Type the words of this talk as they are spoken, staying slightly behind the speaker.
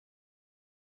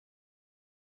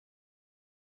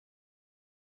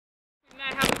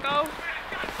Goal.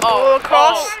 Oh,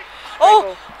 cross.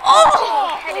 Oh,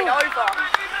 oh, headed over.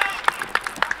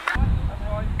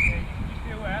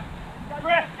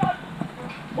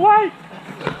 Wait!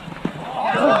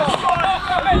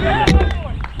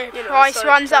 Price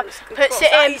runs up, puts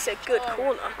it in. That's a good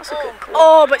corner. That's a good corner.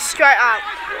 Oh, but straight out.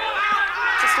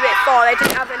 Just a bit far. They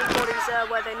didn't have any bodies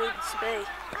where they needed to be.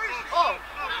 Oh.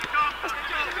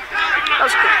 That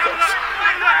was a good cross.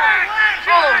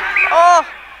 Oh.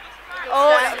 Oh.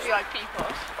 That was like people.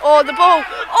 Oh, the ball.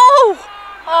 Oh.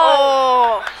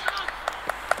 Oh.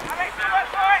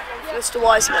 Mr.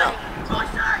 Wise now.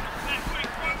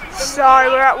 So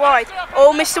we're at wide.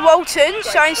 Oh, Mr. Walton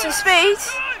showing some speed.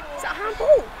 Is that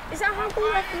handball? Is that handball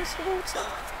left for Mr. Walton?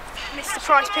 Mr.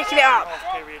 Price picking it up.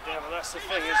 Period now, but that's the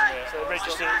thing, isn't it? So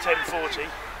registered at 10:40.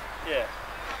 Yeah.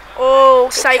 Oh,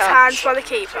 safe hands by the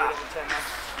keeper.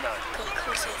 No.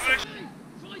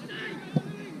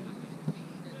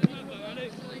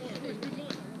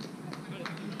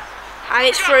 And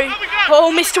it's through.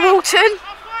 Oh, Mr. Walton.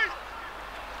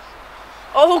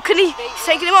 Oh, can he? He's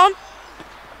taking him on.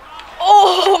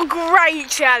 Oh, great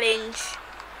challenge.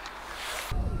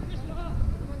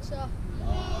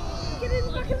 Get in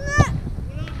the back of the net.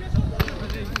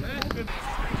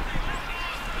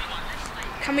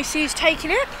 Can we see who's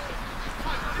taking it?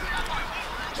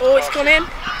 Oh, it's gone in.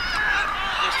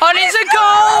 And it's a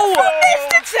goal!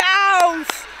 Mr.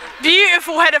 Towles!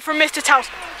 Beautiful header from Mr. Towles.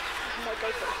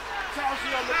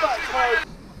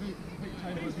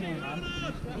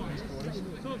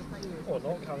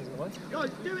 Guys,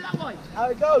 do it that way. How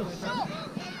it goes.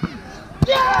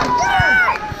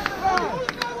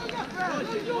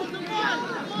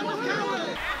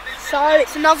 So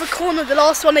it's another corner. The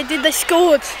last one they did, they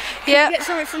scored. Yeah. Can we get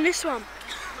something from this one?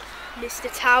 Mr.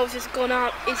 Towles has gone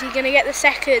up. Is he going to get the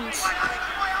second?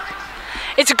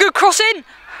 It's a good cross in.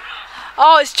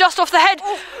 Oh, it's just off the head.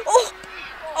 Oh, oh,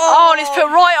 oh, and it's put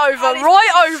right over,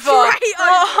 right over. Straight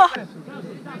over.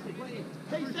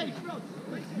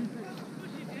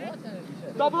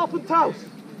 Double up and toss.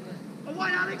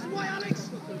 Away, Alex. Away, Alex.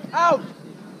 Out.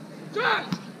 Jack.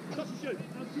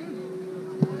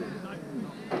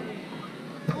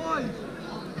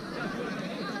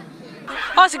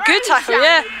 Oh, it's a good tackle,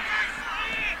 yeah.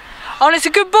 Oh, and it's a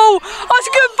good ball. Oh, it's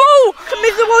a good ball. Can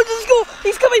Mr. Walton score?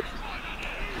 He's coming.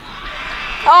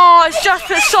 Oh, it's just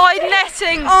for side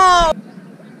netting. Oh.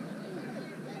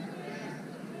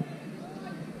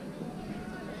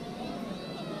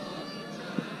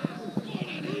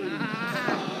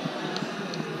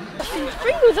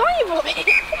 Fingers on you, Bobby.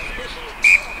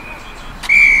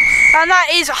 And that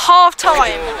is half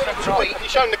time. Tweak, you're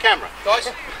showing the camera, guys.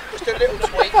 Just a little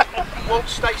tweak. Walt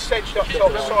stays centred up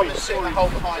top, Simon sitting the hole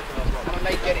behind them, and when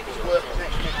they get it, it's working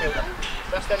next midfielder.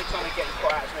 That's the only time they get it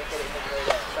quite out, so they get it in the middle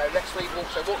there. So let's leave Walt.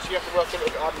 So Walt, you have to work a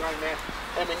little bit harder than there.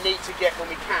 And we need to get, when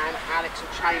we can, Alex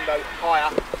and Chambo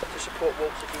higher to support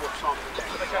Walt if you want Simon in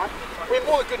there. Right? We're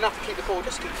more than good enough to keep the ball,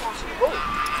 just keep passing the ball.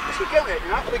 Let's keep going there, you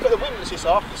know. We've got the windlass this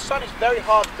half, the sun is very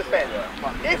hard to defend.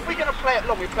 If we're going to play it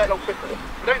long, we play it long quickly.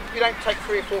 We don't take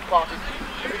 3 or 4 passes.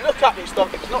 If we look up and it's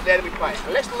not there, then we play it.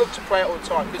 And let's look to play it all the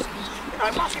time, because, you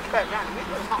know, once we play it around, we've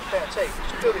got a much better team.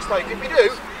 Just feel this like, if we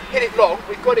do hit it long,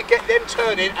 we've got to get them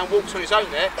turning and Walt's on his own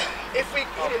there. If we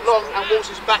hit it long and Walt's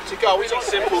is back to goal, he's on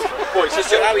simple. Boys,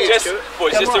 just a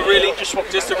really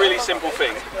simple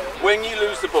thing. When you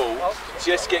lose the ball,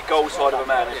 just get goal side of a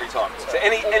man every time. So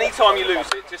any time you lose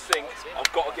it, just think,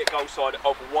 I've got to get goal side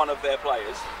of one of their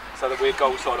players, so that we're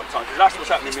goal side of time. Because that's what's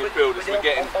happening in midfield. Is we're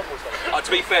getting.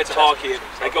 To be fair to Harky,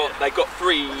 they got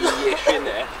 3-ish in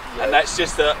there, and that's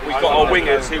just that we've got our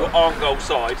wingers who aren't goal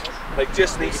side. They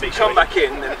just need to come back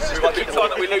in, and it's just every time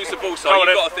that we lose the ball side,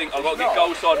 you've got to think, I've got to get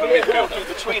goal side of a midfielder.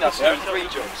 Between us, we're doing 3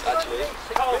 jobs actually.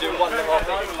 We're doing one of our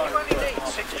things.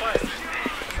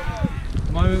 At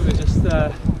the moment we're just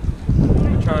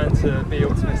trying to be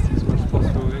optimistic as much as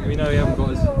possible. We know we haven't got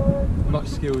as much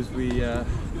skill as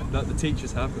that the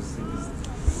teachers have, because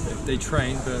they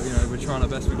train, but you know, we're trying our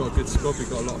best. We've got a good squad, we've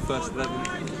got a lot of first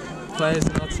 11 players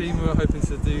in our team. We're hoping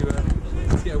to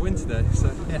get a win today,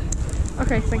 so yeah.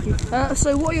 Okay, thank you.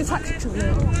 So what are your tactics at the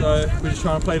moment? So we're just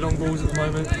trying to play long balls at the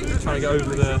moment, trying to get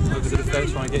over the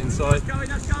defence, trying to get inside.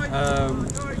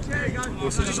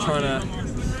 Also just trying to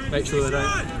make sure they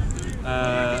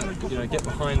don't get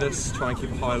behind us, try and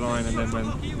keep a high line, and then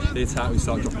when they attack we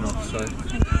start dropping off. So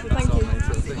that's our main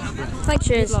sort of thing. Thank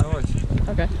you. Cheers. No worries.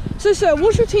 Okay. So sir,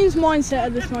 what's your team's mindset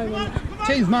at this moment?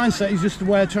 Team's mindset is just to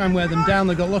try and wear them down.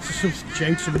 They've got lots of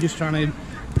substitutes, so we're just trying to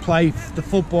play the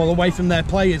football away from their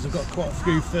players. We've got quite a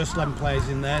few first 11 players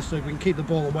in there, so we can keep the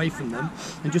ball away from them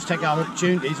and just take our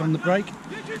opportunities on the break.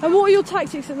 And what are your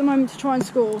tactics at the moment to try and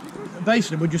score?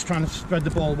 Basically, we're just trying to spread the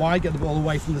ball wide, get the ball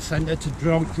away from the centre to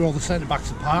draw the centre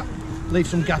backs apart, leave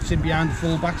some gaps in behind the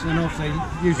full backs, and then hopefully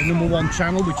use the number one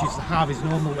channel, which is the Harvey's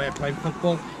normal way of playing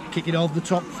football. Kick it over the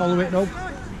top, follow it up.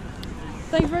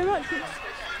 Thank you very much.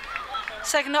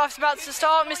 Second half is about to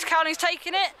start. Mr. Cowling's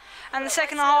taking it, and the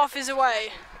second half is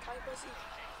away.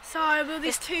 So, will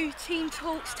these two team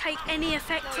talks take any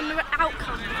effect on the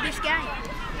outcome of this game?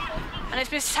 And it's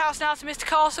Mr. House now to Mr.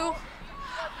 Castle.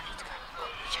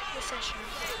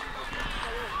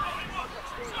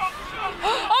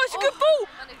 Oh, it's a good ball!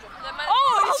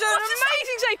 Oh, it's an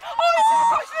amazing save!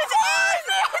 Oh, it's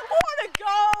in! What a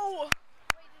goal!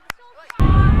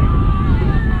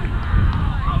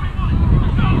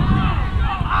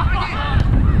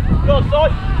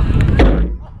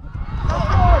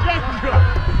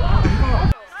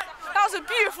 That was a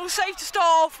beautiful save to start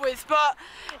off with, but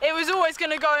it was always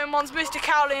going to go in once Mr.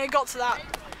 Cowling had got to that.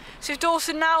 So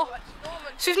Dawson now.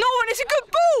 So Norman, it's a good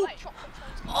ball!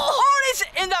 Oh,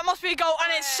 and that must be a goal,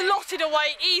 and it's slotted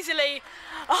away easily.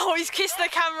 Oh, he's kissed the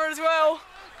camera as well.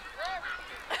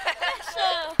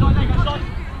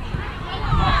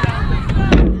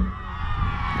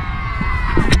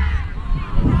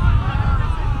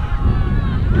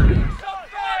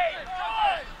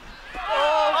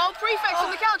 Oh, Prefects on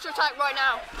the counter-attack right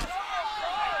now.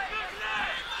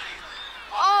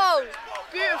 Oh,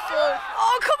 beautiful.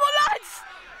 Oh, come on, lads!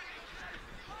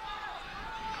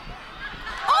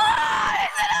 Oh,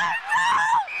 it's an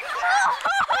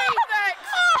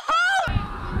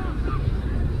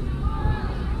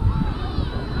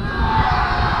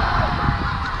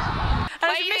and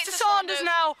it's Mr. Saunders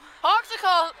now.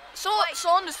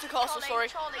 Saunders to Castle, sorry.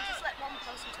 Charlie, just let one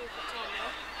person talk at a time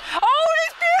now. Oh, and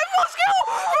it's beautiful skill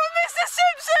from Mr.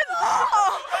 Simpson.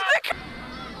 Oh,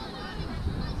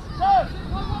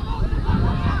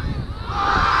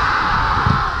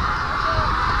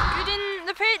 good in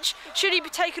the pitch. Should he be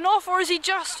taken off, or is he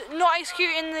just not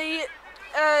executing the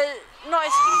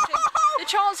the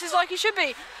chances like he should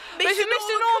be? It's with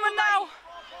Mr. Norman now.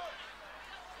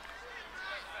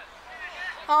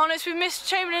 Oh, and it's with Mr.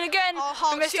 Chamberlain again.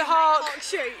 Oh, with Mr. Hark.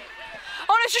 Shoot.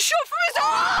 Oh, and it's a shot from Mr.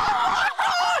 Hark.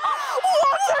 Oh,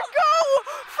 what a goal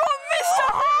from Mr.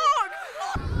 Hark.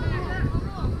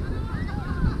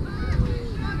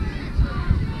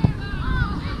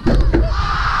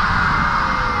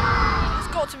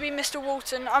 It's got to be Mr.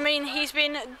 Walton. I mean, he's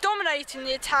been dominating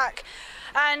the attack.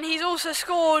 And he's also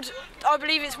scored, I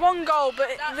believe it's one goal,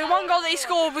 but the one goal that he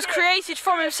scored was created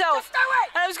from himself.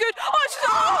 And it was good. Oh,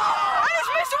 and it's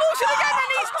Mr. Walton again,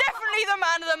 and he's definitely the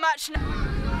man of the match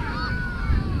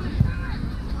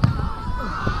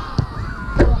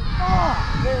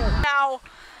now.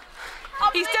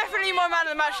 He's definitely my man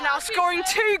of the match now, scoring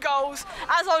 2 goals,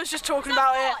 as I was just talking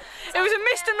about it. It was a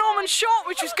Mr. Norman shot,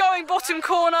 which was going bottom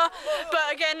corner,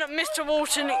 but again, Mr.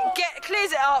 Walton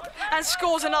clears it up and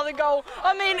scores another goal.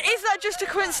 I mean, is that just a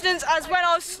coincidence, as when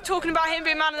I was talking about him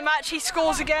being man of the match, he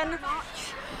scores again?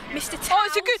 Mr. Towns. Oh,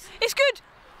 it's good!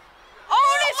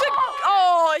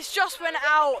 Oh, it's just went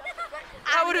out.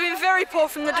 That would have been very poor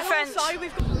from the defence.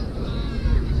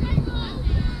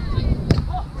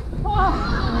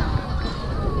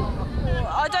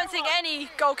 I don't think any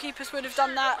goalkeepers would have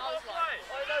done that.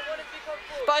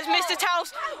 But it's Mr.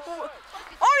 Taus.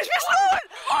 Oh, it's Mr. Norman!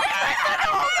 It's Mr.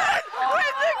 Norman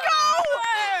with the goal!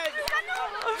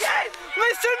 Yes!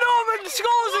 Mr. Norman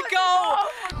scores a goal!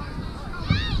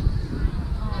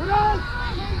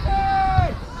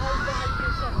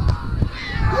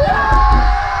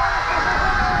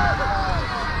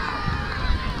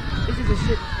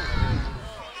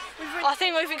 I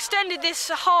think we've extended this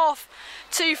half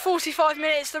to 45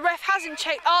 minutes. The ref hasn't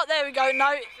checked. Oh, there we go.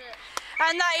 No.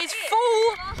 And that is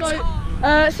full.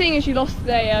 So, seeing as you lost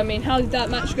today, I mean, how did that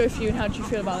match go for you and how did you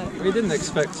feel about it? We didn't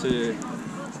expect to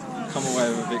come away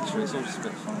with a victory. It's all just a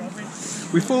bit fun.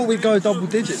 We thought we'd go double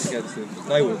digits against them.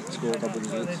 They would score double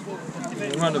digits.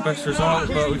 It weren't the best result,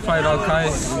 but we played okay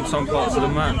in some parts of the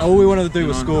match. All we wanted to do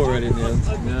was score really in the end.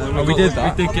 Yeah, and we did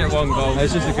that. We did get one goal. It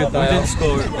was just a good day. We didn't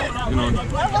score it, but, you know,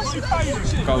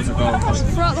 goal's a goal.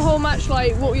 Throughout the whole match,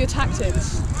 like, what were your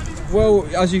tactics? Well,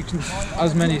 as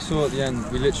many saw at the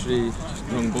end, we literally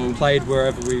played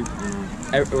wherever we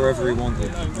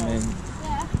wanted. I mean,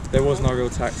 there was no real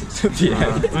tactics at the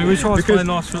end. I mean, we tried to play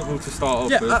nice football to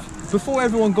start off with. Before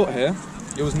everyone got here,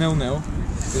 it was 0-0.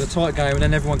 It was a tight game, and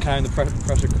then everyone came, the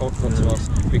pressure got to us,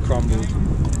 we crumbled,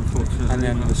 and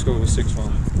then the score was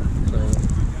 6-1.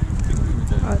 So,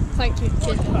 Thank you.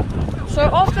 Cheers. So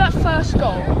after that first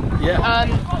goal,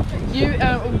 you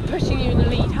pushing you in the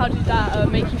lead, how did that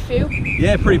make you feel?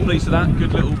 Yeah, pretty pleased with that.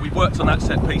 Good little. We worked on that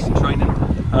set piece in training.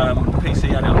 PC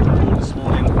had it on the board this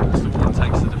morning. Just the one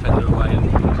takes the defender away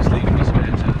and just leaving me spare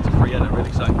to free header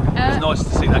really. So it's nice to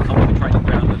see that come off the training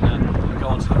ground and go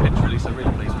onto the pitch really. So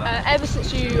really pleased with that. Ever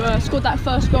since you scored that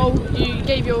first goal, you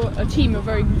gave your team a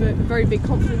very big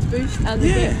confidence boost, and the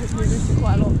game has been boosted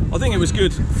quite a lot. I think it was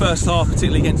good first half,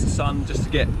 particularly against the Sun, just to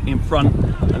get in front,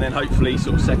 and then hopefully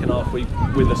sort of second half, with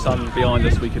the Sun behind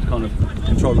us, we could kind of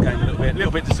control the game a little bit. A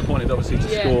little bit disappointed, obviously,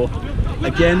 to score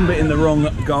again, but in the wrong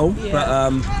goal.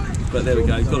 But there we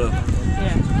go. You've got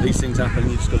to. These things happen.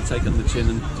 You just got to take it on the chin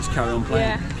and just carry on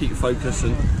playing. Keep your focus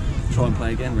and try and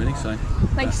play again, really. So.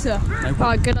 Thank you, sir. No problem.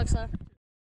 Alright, good luck, sir.